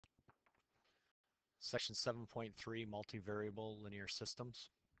Section 7.3, multivariable linear systems.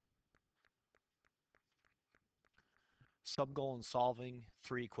 Sub-goal in solving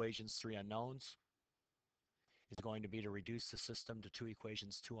 3 equations, 3 unknowns is going to be to reduce the system to 2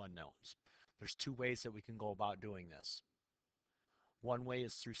 equations, 2 unknowns. There's 2 ways that we can go about doing this. One way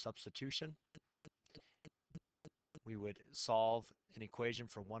is through substitution. We would solve an equation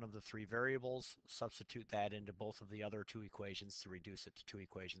for one of the 3 variables, substitute that into both of the other 2 equations to reduce it to 2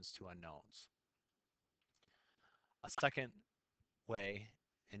 equations, 2 unknowns. A second way,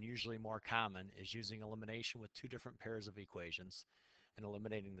 and usually more common, is using elimination with 2 different pairs of equations and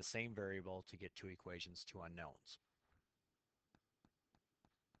eliminating the same variable to get 2 equations, 2 unknowns.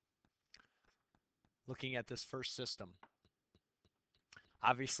 Looking at this first system,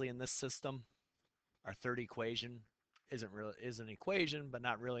 obviously in this system, our third equation is an equation, but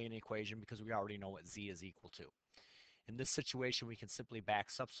not really an equation because we already know what z is equal to. In this situation, we can simply back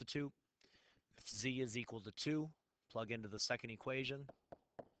substitute. If z is equal to 2, plug into the second equation,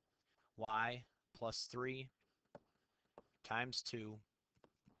 y plus 3 times 2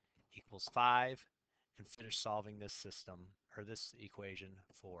 equals 5, and finish solving this system, or this equation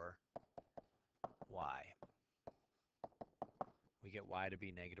for y. We get y to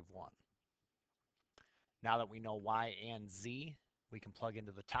be -1. Now that we know y and z, we can plug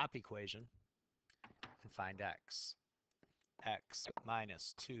into the top equation and find x. X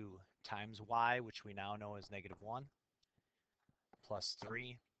minus 2 times y, which we now know is -1, plus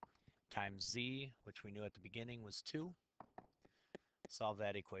 3 times z, which we knew at the beginning was 2. Solve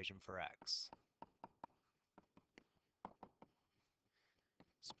that equation for x.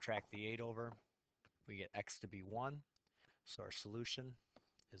 Subtract the 8 over. We get x to be 1. So our solution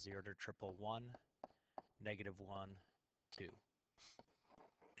is the order triple 1, -1, 2.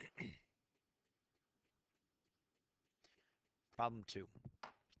 Problem 2.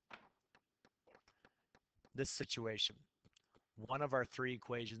 This situation, one of our 3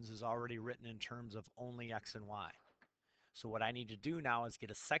 equations is already written in terms of only x and y. So what I need to do now is get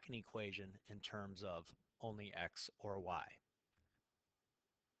a second equation in terms of only x or y.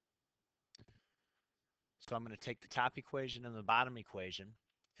 So I'm going to take the top equation and the bottom equation,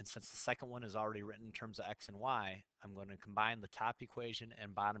 and since the second one is already written in terms of x and y, I'm going to combine the top equation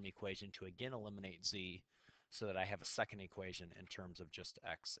and bottom equation to again eliminate z so that I have a second equation in terms of just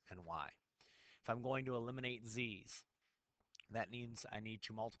x and y. If I'm going to eliminate z's, that means I need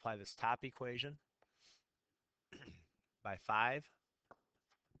to multiply this top equation by 5.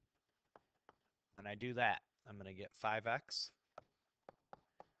 When I do that, I'm going to get 5x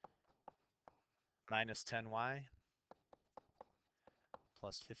minus 10y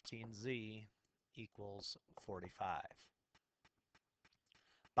plus 15z equals 45.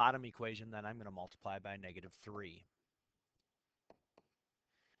 Bottom equation, then I'm going to multiply by -3.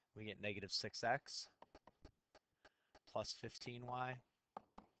 We get -6x plus 15y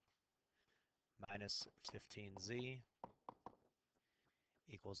minus 15z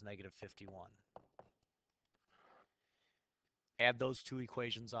equals -51. Add those 2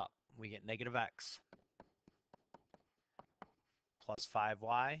 equations up. We get -x plus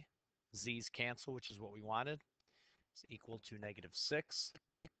 5y. Z's cancel, which is what we wanted. It's equal to -6.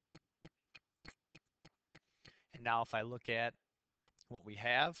 And now if I look at what we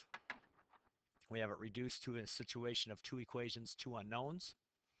have it reduced to a situation of 2 equations, 2 unknowns.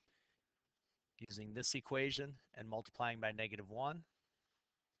 Using this equation and multiplying by -1,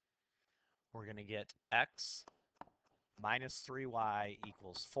 we're going to get x minus 3y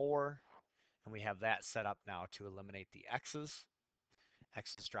equals 4. And we have that set up now to eliminate the x's.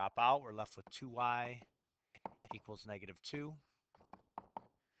 X's drop out. We're left with 2y equals -2.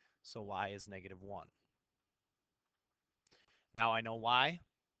 So y is -1. Now I know y.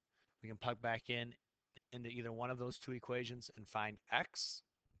 We can plug back into either one of those 2 equations and find x.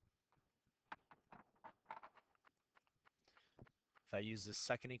 If I use this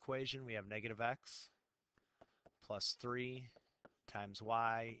second equation, we have -x plus 3 times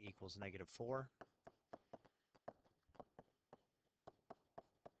y equals -4.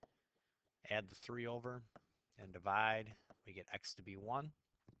 Add the 3 over and divide. We get x to be 1.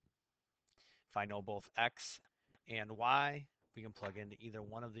 If I know both x and y, we can plug into either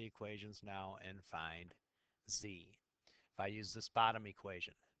one of the equations now and find z. If I use this bottom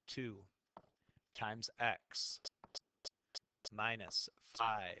equation, 2 times x minus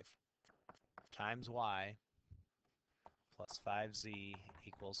 5 times y plus 5z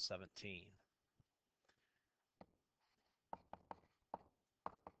equals 17.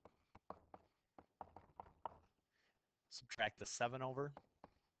 Subtract the 7 over.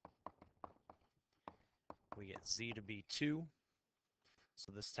 We get z to be 2.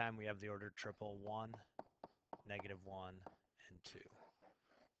 So this time we have the ordered triple 1, -1, and 2.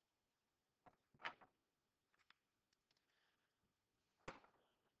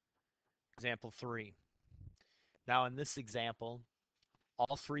 Example 3. Now in this example,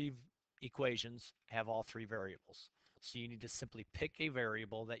 all three equations have all three variables. So you need to simply pick a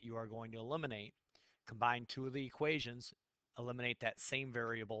variable that you are going to eliminate, combine two of the equations, eliminate that same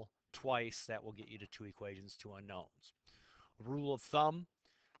variable twice. That will get you to two equations, two unknowns. Rule of thumb,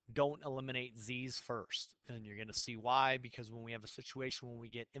 don't eliminate z's first. And you're going to see why, because when we have a situation when we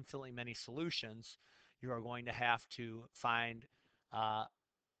get infinitely many solutions, you are going to have to find a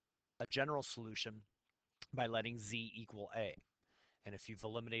general solution by letting z equal a. And if you've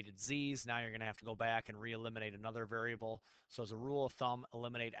eliminated z's, now you're going to have to go back and re-eliminate another variable. So as a rule of thumb,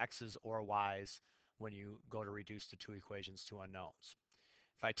 eliminate x's or y's when you go to reduce to two equations, two unknowns.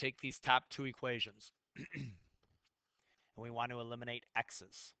 If I take these top two equations and we want to eliminate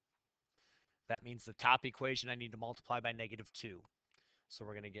x's, that means the top equation I need to multiply by -2. So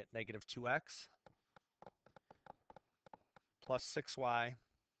we're going to get -2x plus 6y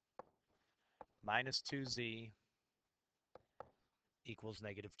minus 2z equals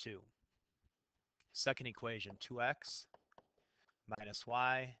 -2. Second equation, 2x minus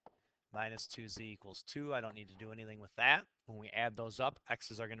y minus 2z equals 2. I don't need to do anything with that. When we add those up,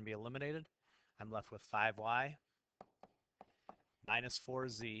 x's are going to be eliminated. I'm left with 5y minus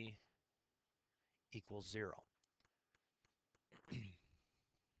 4z equals 0.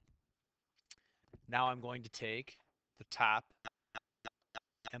 Now I'm going to take the top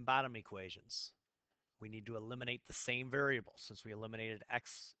and bottom equations. We need to eliminate the same variable. Since we eliminated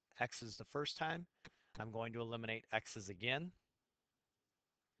x's the first time, I'm going to eliminate x's again.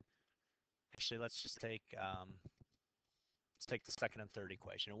 Actually, let's take the second and third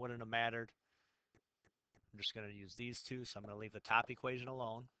equation. It wouldn't have mattered. I'm just going to use these two, so I'm going to leave the top equation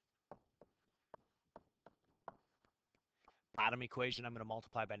alone. Bottom equation, I'm going to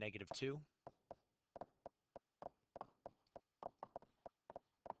multiply by -2.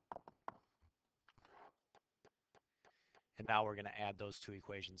 And now we're going to add those two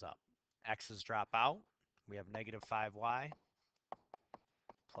equations up. X's drop out. We have -5y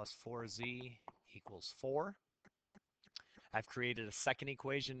plus 4z equals 4. I've created a second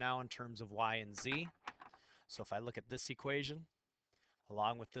equation now in terms of y and z. So if I look at this equation,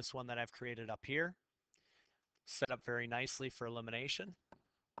 along with this one that I've created up here, set up very nicely for elimination.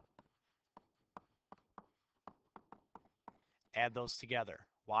 Add those together.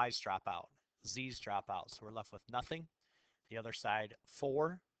 Y's drop out. Z's drop out. So we're left with nothing. The other side,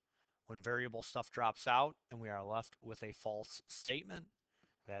 4. When variable stuff drops out and we are left with a false statement,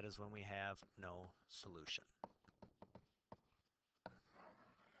 that is when we have no solution.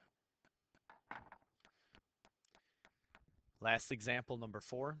 Last example, number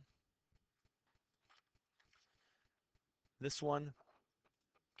 4. This one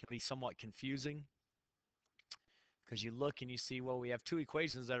can be somewhat confusing because you look and you see, well, we have two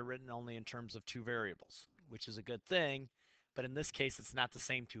equations that are written only in terms of two variables, which is a good thing, but in this case, it's not the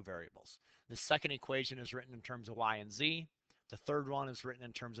same two variables. The second equation is written in terms of y and z. The third one is written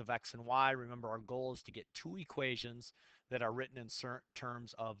in terms of x and y. Remember, our goal is to get two equations that are written in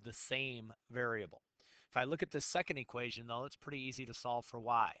terms of the same variable. If I look at this second equation, though, it's pretty easy to solve for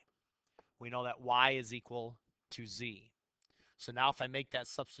y. We know that y is equal to z. So now if I make that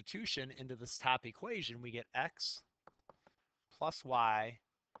substitution into this top equation, we get x plus y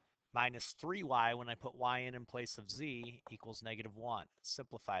minus 3y when I put y in place of z equals -1.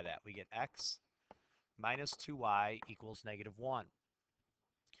 Simplify that. We get x minus 2y equals -1.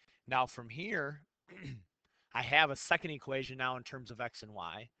 Now from here, I have a second equation now in terms of x and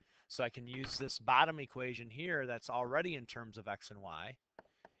y. So I can use this bottom equation here that's already in terms of x and y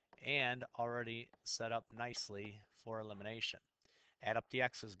and already set up nicely for elimination. Add up the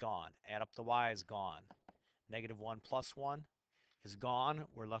x is gone. Add up the y is gone. -1 plus 1 is gone.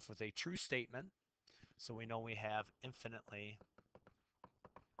 We're left with a true statement. So we know we have infinitely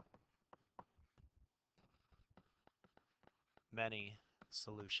many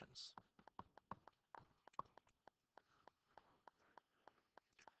solutions.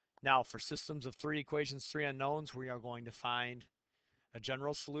 Now for systems of three equations, three unknowns, we are going to find a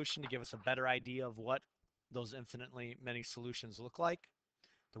general solution to give us a better idea of what those infinitely many solutions look like.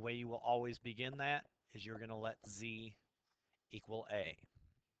 The way you will always begin that is you're going to let z equal a.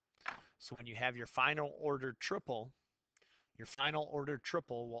 So when you have your final ordered triple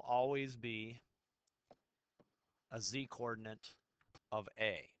will always be a z coordinate of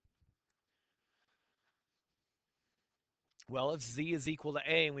a. Well, if z is equal to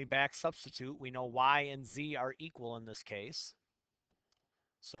a and we back substitute, we know y and z are equal in this case.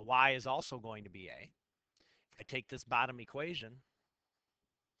 So y is also going to be a. If I take this bottom equation,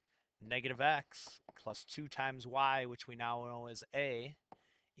 negative x plus 2 times y, which we now know is a,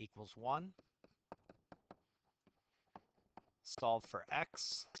 equals 1. Solve for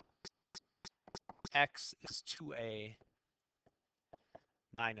x. X is 2a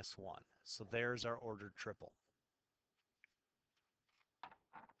minus 1. So there's our ordered triple.